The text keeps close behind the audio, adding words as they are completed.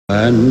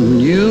And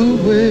you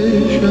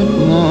wish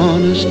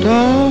upon a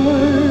star.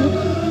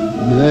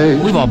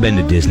 We've all been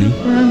to Disney,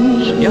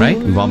 right?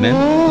 We've all been.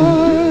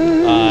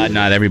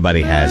 Not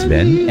everybody has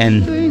been.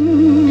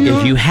 And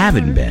if you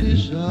haven't been,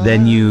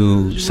 then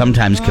you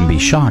sometimes can be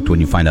shocked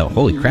when you find out,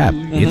 holy crap,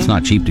 it's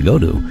not cheap to go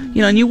to.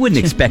 You know, and you wouldn't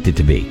expect it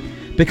to be.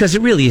 Because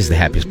it really is the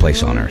happiest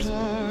place on earth.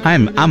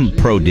 I'm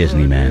pro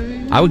Disney,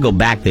 man. I would go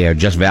back there,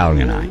 just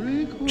Valerie and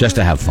I, just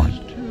to have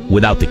fun,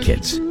 without the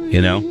kids,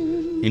 you know,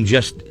 and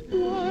just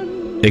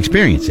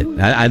experience it.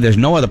 There's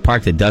no other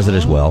park that does it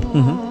as well.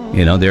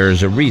 You know,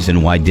 there's a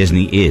reason why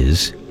Disney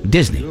is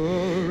Disney.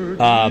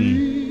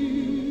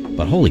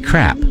 But holy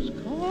crap!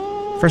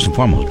 First and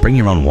foremost, bring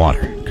your own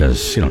water,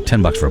 because you know,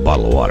 $10 for a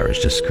bottle of water is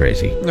just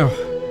crazy.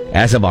 Oh.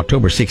 As of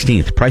October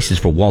 16th, prices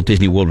for Walt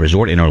Disney World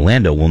Resort in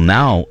Orlando will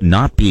now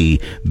not be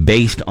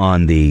based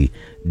on the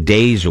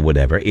days or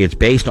whatever. It's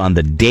based on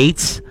the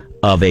dates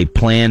of a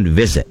planned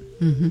visit.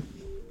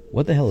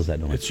 What the hell is that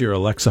noise? It's your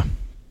Alexa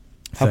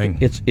thing.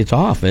 It's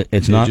off.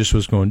 It's not. It just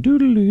was going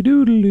doodly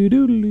doodly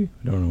doodly.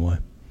 I don't know why.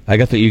 I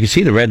got you can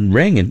see the red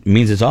ring. It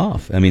means it's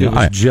off. I mean, it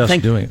was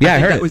just doing it. Yeah, I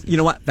heard it. You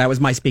know what? That was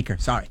my speaker.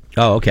 Sorry.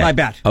 Oh, okay. My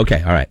bad.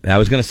 Okay, all right. I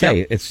was going to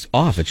say, it's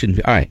off. It shouldn't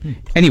be. All right.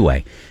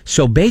 Anyway,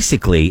 so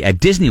basically, at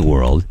Disney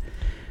World,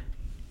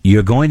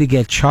 you're going to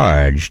get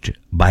charged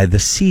by the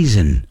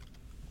season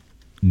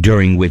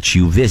during which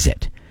you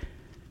visit.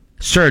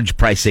 Surge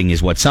pricing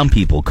is what some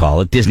people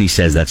call it. Disney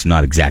says that's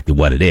not exactly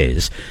what it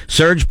is.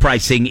 Surge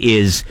pricing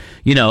is,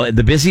 you know,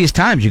 the busiest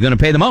times, you're going to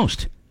pay the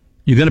most.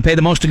 You're going to pay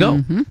the most to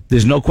go.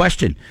 There's no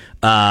question.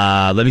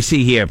 Let me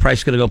see here. Price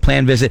is going to go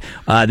planned visit.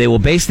 They will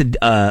base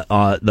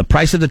the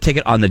price of the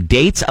ticket on the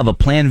dates of a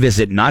planned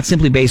visit, not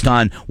simply based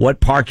on what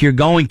park you're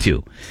going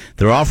to.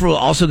 They're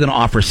also going to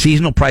offer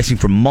seasonal pricing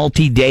for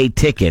multi-day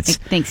tickets.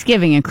 Like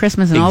Thanksgiving and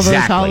Christmas and all those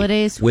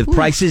holidays. With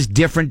prices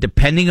different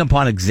depending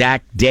upon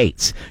exact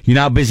dates. You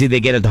know how busy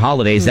they get at the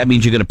holidays. That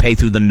means you're going to pay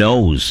through the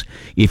nose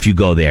if you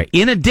go there.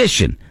 In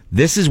addition,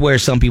 this is where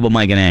some people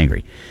might get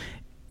angry.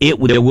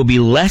 There will be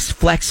less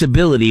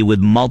flexibility with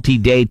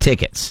multi-day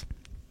tickets.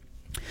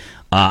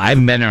 I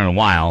haven't been there in a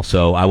while,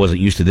 so I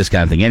wasn't used to this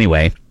kind of thing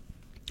anyway.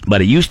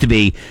 But it used to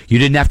be you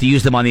didn't have to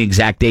use them on the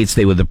exact dates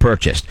they were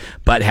purchased,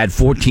 but had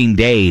 14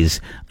 days,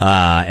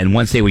 and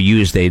once they were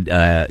used, you'd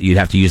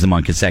have to use them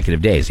on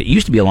consecutive days. It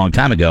used to be a long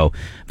time ago.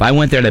 If I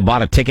went there and I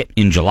bought a ticket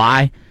in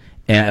July,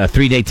 a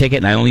 3-day ticket,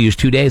 and I only used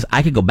 2 days,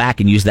 I could go back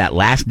and use that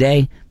last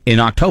day in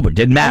October.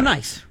 Didn't matter. Oh,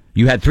 nice.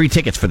 You had 3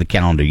 tickets for the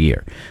calendar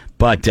year.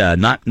 But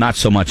not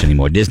so much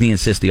anymore. Disney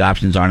insists the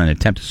options aren't an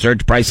attempt to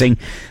surge pricing.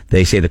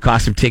 They say the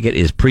cost of ticket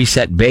is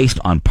preset based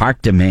on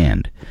park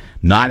demand,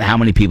 not how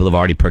many people have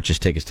already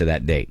purchased tickets to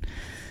that date.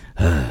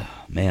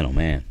 Man, oh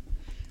man.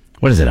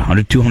 What is it,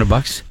 $100,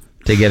 $200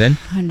 to get in?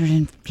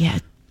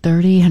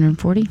 130,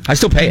 140. I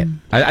still pay it.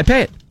 I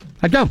pay it.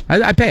 I go.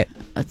 I pay it.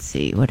 Let's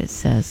see what it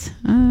says.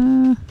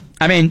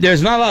 I mean,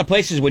 there's not a lot of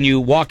places when you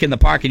walk in the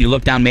park and you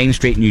look down Main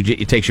Street and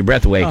it takes your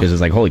breath away because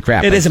it's like, holy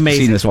crap. It is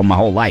amazing. I've seen this all my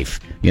whole life,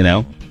 you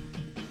know?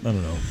 I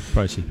don't know.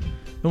 Pricey.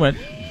 I went.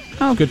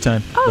 Oh, good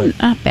time. Oh,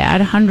 not bad.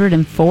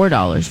 $104 for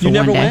one day. You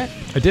never went?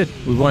 I did.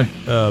 We went.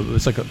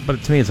 It's like,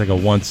 but to me, it's like a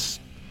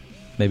once,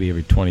 maybe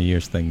every 20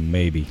 years thing,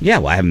 maybe. Yeah,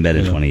 well, I haven't been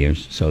in 20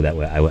 years, so that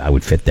way I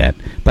would fit that.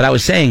 But I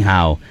was saying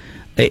how,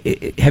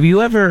 have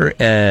you ever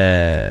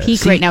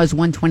peak right now is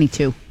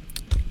 122.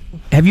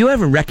 Have you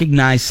ever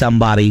recognized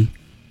somebody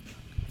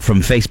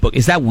from Facebook?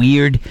 Is that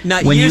weird?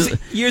 Now,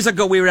 years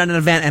ago, we were at an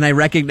event, and I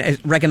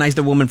recognized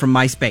a woman from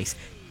MySpace.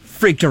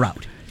 Freaked her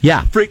out.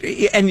 Yeah.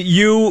 And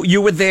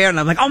you were there, and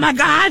I'm like, oh, my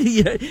God.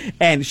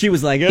 And she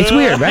was like, it's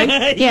weird, right?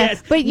 Yeah,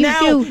 yes. But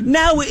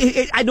Now,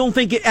 I don't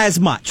think it as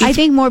much. I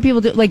think more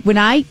people do. Like, when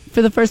I,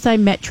 for the first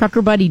time, met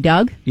trucker buddy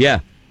Doug.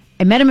 Yeah.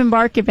 I met him in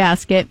Market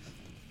Basket,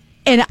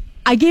 and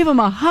I gave him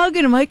a hug,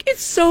 and I'm like,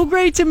 it's so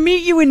great to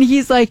meet you. And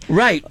he's like,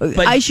 right, but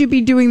I should be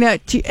doing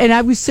that too. And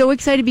I was so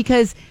excited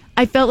because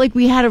I felt like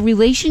we had a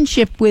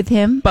relationship with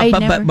him.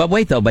 But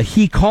wait, though. But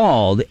he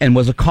called and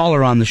was a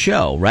caller on the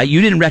show, right? You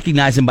didn't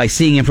recognize him by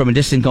seeing him from a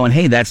distance going,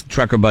 hey, that's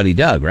Trucker Buddy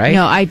Doug, right?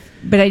 No,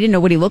 but I didn't know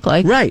what he looked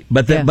like. Right.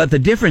 But the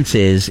difference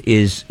is,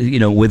 you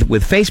know, with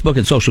Facebook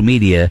and social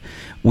media,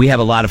 we have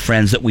a lot of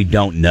friends that we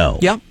don't know.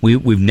 Yeah.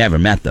 We've never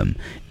met them.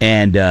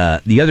 And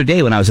the other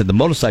day when I was at the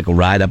motorcycle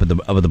ride up at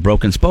the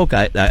Broken Spoke,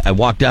 I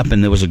walked up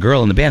and there was a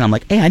girl in the band. I'm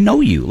like, hey, I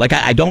know you. Like,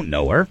 I don't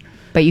know her.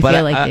 But you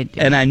feel like they do.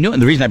 And I knew, and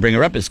the reason I bring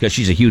her up is because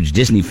she's a huge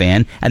Disney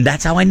fan, and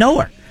that's how I know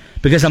her.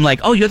 Because I'm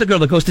like, oh, you're the girl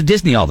that goes to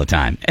Disney all the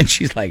time. And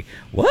she's like,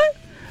 what?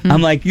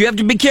 I'm like, you have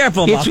to be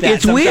careful about that.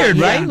 It's weird,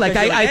 right? Yeah. Like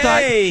I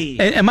thought,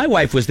 and my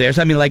wife was there,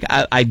 so I mean, like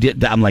I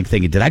did. I'm like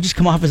thinking, did I just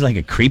come off as like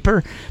a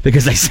creeper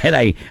because I said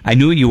I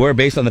knew who you were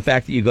based on the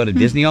fact that you go to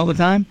Disney all the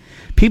time?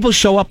 People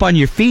show up on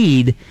your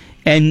feed,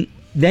 and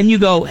then you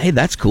go, hey,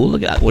 that's cool.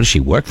 Look at, what does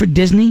she work for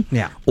Disney?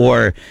 Yeah.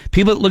 Or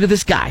people look at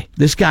this guy.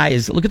 This guy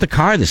look at the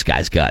car this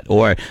guy's got.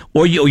 Or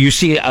you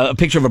see a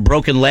picture of a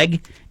broken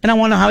leg, and I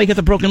want to know how he got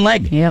the broken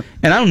leg. Yep.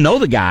 And I don't know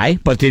the guy,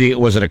 but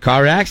was it a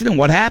car accident?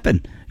 What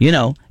happened? You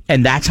know.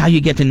 And that's how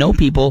you get to know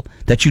people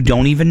that you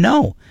don't even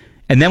know.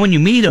 And then when you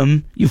meet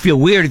them, you feel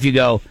weird if you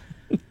go,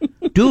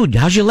 dude,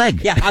 how's your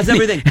leg? Yeah, how's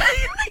everything?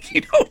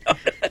 You know,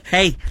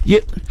 Hey,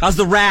 how's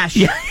the rash?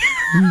 Yeah.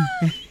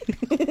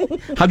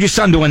 How'd your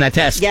son do on that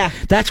test? Yeah.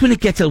 That's when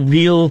it gets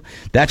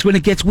that's when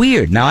it gets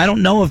weird. Now, I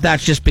don't know if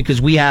that's just because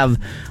we have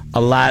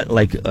a lot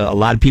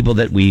of people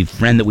that we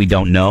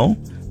don't know.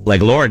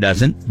 Like Laura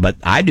doesn't, but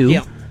I do.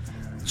 Yeah.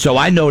 So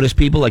I notice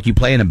people like you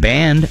play in a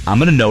band. I'm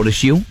going to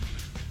notice you.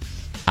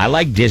 I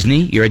like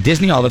Disney. You're at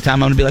Disney all the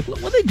time. I'm going to be like,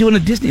 what are they doing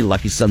at Disney,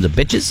 lucky sons of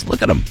bitches?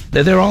 Look at them.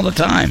 They're there all the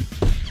time.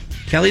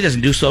 Kelly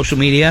doesn't do social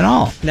media at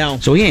all. No.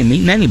 So he ain't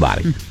meeting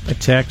anybody. I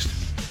text.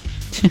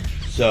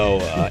 So,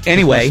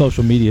 anyway,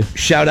 social media.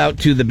 Shout out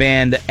to the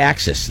band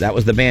Axis. That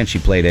was the band she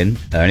played in.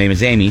 Her name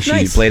is Amy. She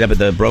Nice. played up at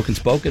the Broken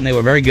Spoke, and they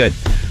were very good.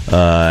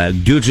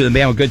 Dudes in the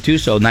band were good, too,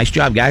 so nice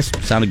job, guys.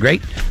 Sounded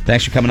great.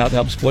 Thanks for coming out to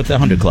help support the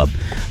 100 Club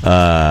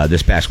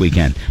this past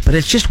weekend. But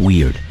it's just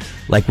weird.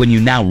 Like when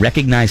you now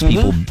recognize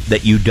people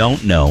that you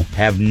don't know,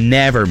 have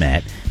never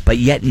met, but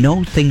yet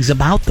know things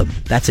about them.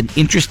 That's an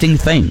interesting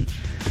thing,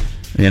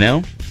 you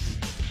know?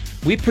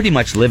 We pretty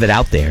much live it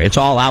out there. It's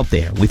all out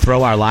there. We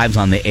throw our lives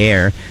on the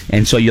air,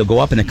 and so you'll go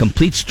up and a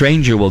complete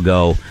stranger will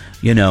go,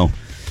 you know,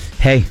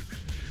 hey,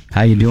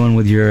 how you doing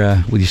with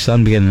your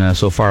son being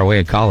so far away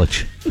at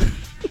college?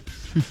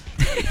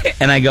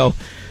 And I go,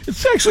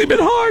 it's actually been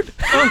hard.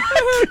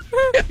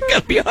 I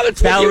gotta be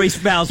honest. Valerie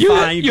spells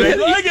fine. You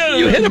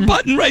hit a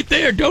button right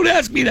there. Don't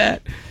ask me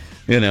that.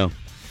 You know,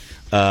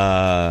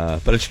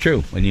 but it's true.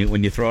 When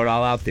you throw it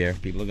all out there,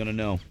 people are gonna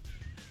know.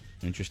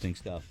 Interesting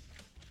stuff.